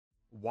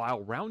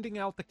While rounding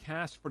out the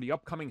cast for the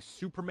upcoming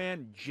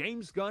Superman,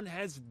 James Gunn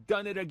has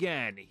done it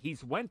again.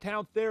 He's went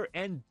out there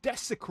and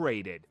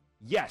desecrated,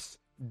 yes,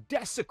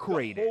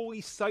 desecrated, the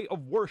holy site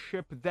of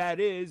worship that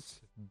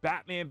is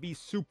Batman v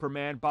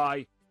Superman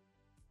by,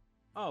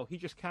 oh, he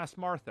just cast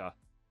Martha.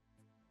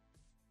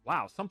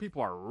 Wow, some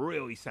people are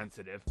really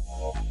sensitive.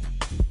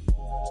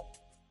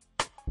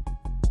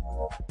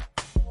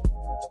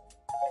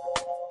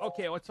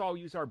 Okay, let's all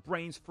use our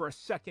brains for a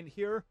second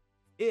here.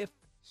 If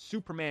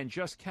Superman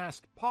just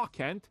cast Pa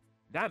Kent,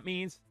 that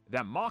means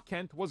that Ma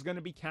Kent was going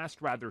to be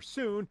cast rather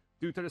soon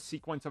due to the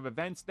sequence of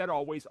events that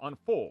always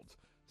unfolds.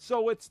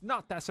 So it's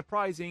not that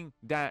surprising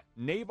that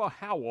Neva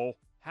Howell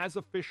has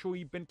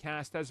officially been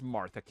cast as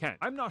Martha Kent.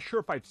 I'm not sure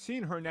if I've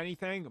seen her in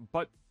anything,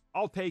 but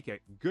I'll take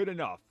it. Good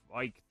enough.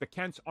 Like, the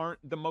Kents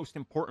aren't the most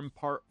important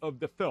part of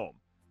the film.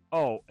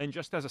 Oh, and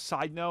just as a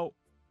side note,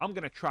 I'm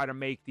going to try to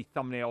make the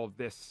thumbnail of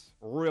this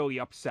really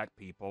upset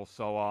people.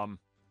 So,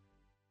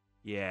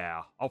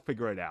 yeah, I'll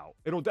figure it out.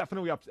 It'll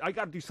definitely I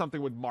got to do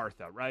something with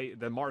Martha, right?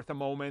 The Martha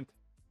moment.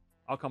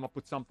 I'll come up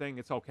with something.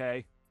 It's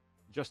okay.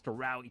 Just to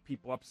rally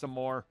people up some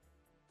more.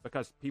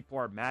 Because people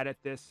are mad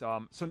at this.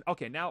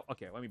 Okay,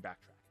 let me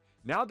backtrack.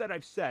 Now that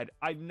I've said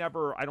I've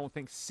never, I don't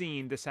think,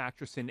 seen this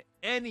actress in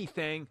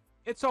anything,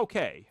 it's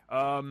okay.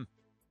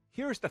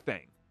 Here's the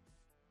thing.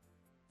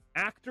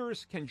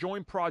 Actors can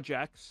join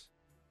projects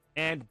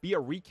and be a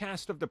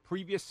recast of the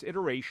previous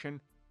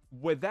iteration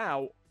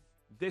without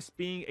this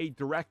being a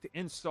direct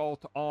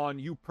insult on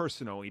you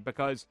personally,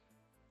 because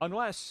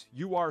unless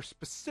you are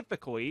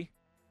specifically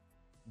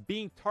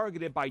being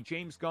targeted by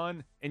James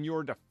Gunn and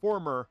you're the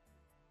former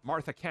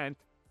Martha Kent,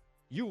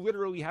 you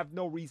literally have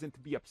no reason to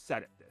be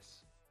upset at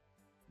this,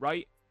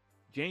 right?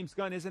 James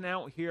Gunn isn't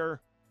out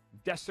here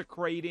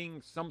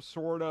desecrating some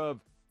sort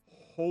of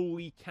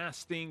holy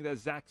casting that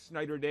Zack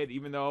Snyder did,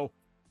 even though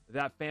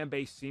that fan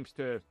base seems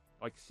to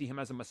like see him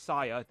as a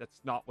messiah. That's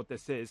not what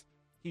this is.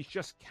 He's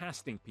just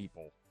casting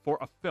people for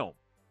a film.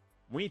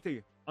 We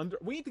need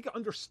to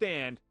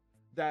understand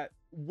that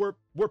we're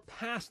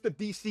past the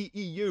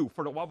DCEU,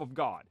 for the love of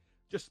God.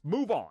 Just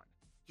move on.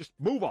 Just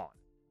move on.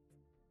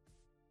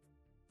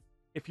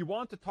 If you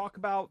want to talk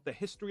about the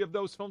history of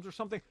those films or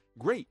something,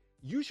 great.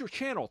 Use your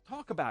channel.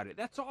 Talk about it.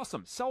 That's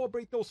awesome.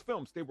 Celebrate those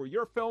films. They were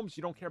your films.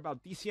 You don't care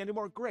about DC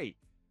anymore. Great.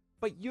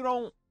 But you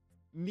don't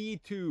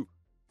need to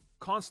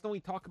constantly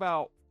talk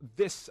about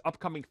this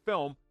upcoming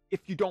film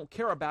if you don't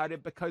care about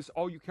it because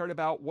all you cared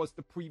about was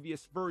the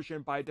previous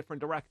version by a different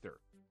director.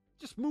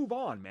 Just move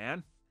on,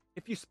 man.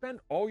 If you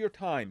spend all your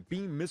time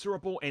being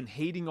miserable and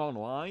hating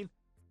online,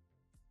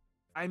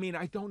 I mean,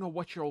 I don't know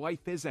what your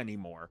life is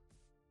anymore.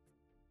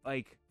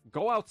 Like,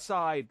 go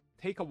outside,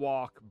 take a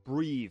walk,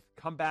 breathe,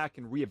 come back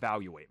and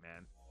reevaluate,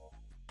 man.